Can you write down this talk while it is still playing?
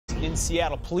in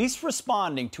Seattle. Police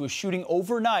responding to a shooting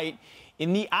overnight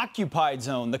in the occupied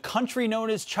zone, the country known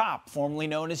as CHOP, formerly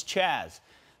known as CHAZ.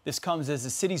 This comes as the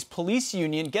city's police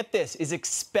union, get this, is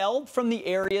expelled from the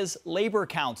area's labor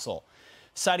council,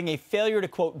 citing a failure to,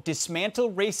 quote,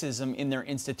 dismantle racism in their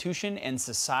institution and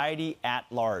society at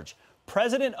large.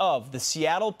 President of the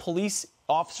Seattle Police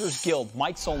Officers Guild,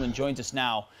 Mike Solan, joins us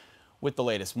now with the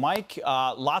latest. Mike,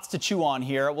 lots to chew on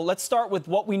here. Well, let's start with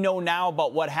what we know now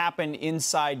about what happened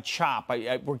inside CHOP.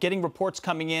 We're getting reports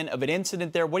coming in of an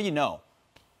incident there. What do you know?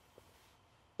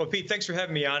 Well, Pete, thanks for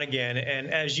having me on again.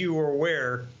 And as you were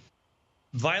aware,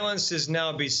 violence has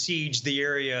now besieged the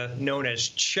area known as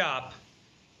CHOP,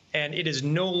 and it is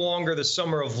no longer the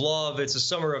summer of love. It's a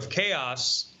summer of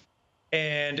chaos.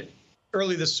 And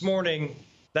early this morning,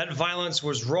 that violence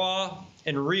was raw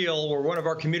and real, where one of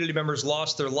our community members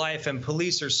lost their life, and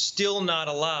police are still not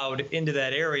allowed into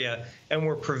that area, and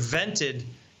we're prevented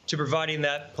to providing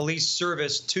that police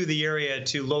service to the area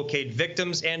to locate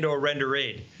victims and or render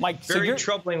aid. Mike, very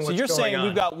troubling what's going on. So you're saying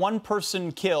we've got one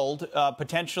person killed,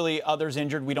 potentially others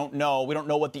injured. We don't know. We don't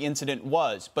know what the incident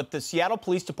was, but the Seattle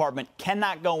Police Department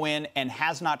cannot go in and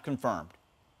has not confirmed.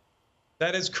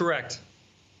 That is correct.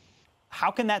 How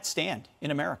can that stand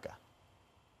in America?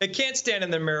 It can't stand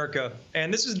in America,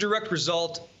 and this is a direct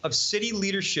result of city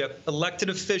leadership, elected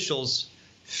officials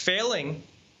failing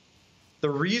the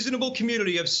reasonable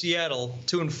community of Seattle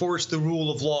to enforce the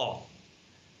rule of law.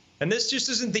 And this just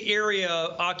isn't the area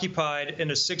occupied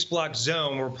in a 6-block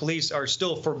zone where police are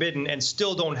still forbidden and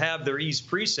still don't have their East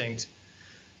Precinct.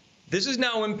 This is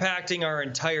now impacting our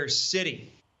entire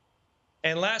city.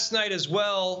 And last night as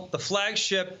well, the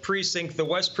flagship precinct, the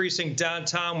West Precinct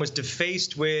downtown, was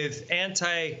defaced with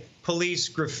anti-police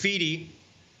graffiti.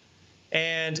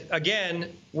 And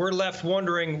again, we're left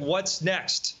wondering what's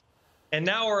next. And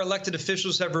now our elected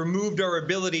officials have removed our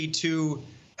ability to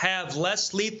have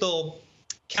less lethal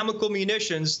chemical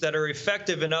munitions that are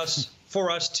effective in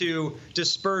for us to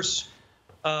disperse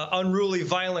unruly,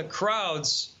 violent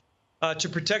crowds to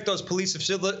protect those police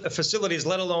facilities,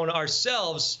 let alone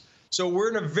ourselves. So we're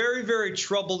in a very, very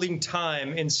troubling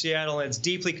time in Seattle, and it's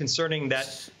deeply concerning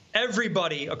that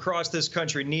everybody across this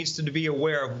country needs to be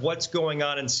aware of what's going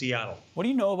on in Seattle. What do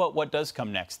you know about what does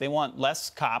come next? They want less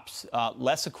cops,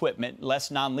 less equipment,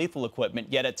 less non-lethal equipment,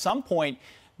 yet at some point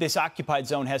this occupied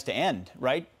zone has to end,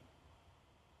 right?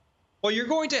 Well, you're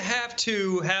going to have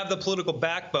the political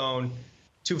backbone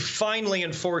to finally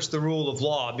enforce the rule of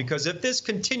law, because if this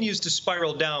continues to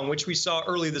spiral down, which we saw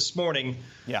early this morning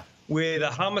with a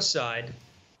homicide,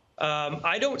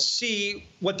 I don't see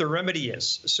what the remedy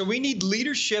is. So we need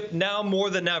leadership now more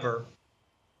than ever.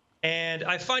 And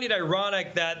I find it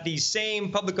ironic that the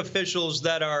same public officials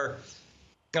that are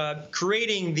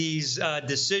creating these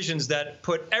decisions that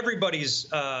put everybody's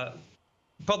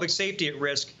public safety at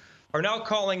risk are now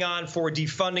calling on for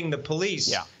defunding the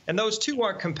police. And those two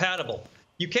aren't compatible.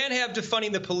 You can't have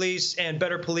defunding the police and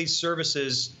better police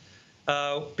services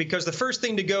because the first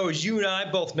thing to go, as you and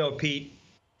I both know, Pete,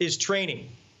 is training.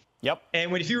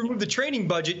 And if you remove the training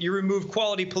budget, you remove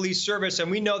quality police service.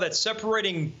 And we know that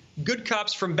separating good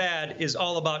cops from bad is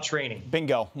all about training.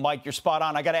 Bingo. Mike, you're spot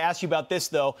on. I got to ask you about this,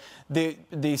 though. The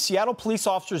Seattle Police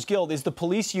Officers Guild is the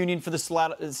police union for the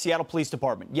Seattle Police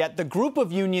Department. Yet the group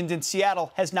of unions in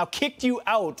Seattle has now kicked you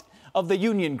out of the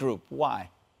union group. Why?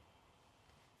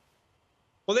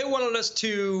 Well, they wanted us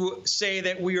to say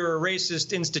that we are a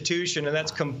racist institution, and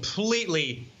that's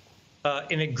completely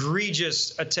an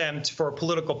egregious attempt for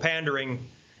political pandering.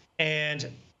 And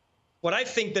what I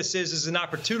think this is an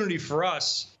opportunity for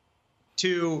us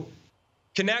to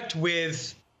connect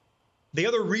with the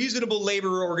other reasonable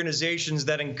labor organizations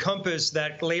that encompass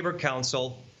that labor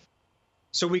council,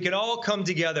 so we can all come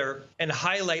together and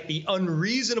highlight the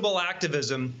unreasonable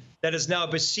activism that has now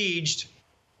besieged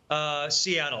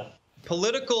Seattle.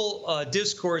 Political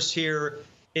discourse here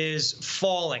is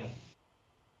falling.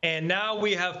 And now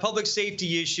we have public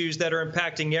safety issues that are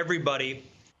impacting everybody.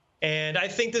 And I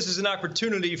think this is an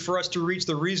opportunity for us to reach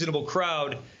the reasonable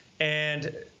crowd.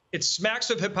 And it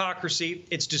smacks of hypocrisy.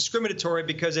 It's discriminatory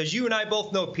because, as you and I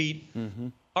both know, Pete,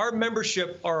 our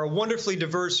membership are a wonderfully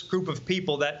diverse group of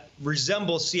people that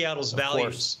resemble Seattle's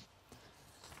values.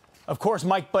 Of course,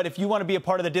 Mike, but if you want to be a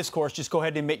part of the discourse, just go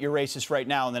ahead and admit you're racist right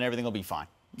now, and then everything will be fine.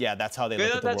 Yeah, that's how they look at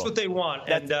the world. That's what they want,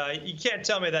 and you can't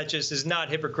tell me that just is not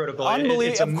hypocritical.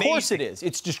 Unbelievable. Of course it is.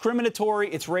 It's discriminatory,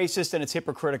 it's racist, and it's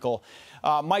hypocritical.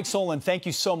 Mike Solan, thank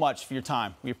you so much for your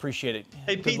time. We appreciate it.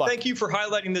 Hey, Pete, thank you for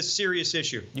highlighting this serious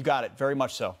issue. You got it. Very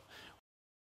much so.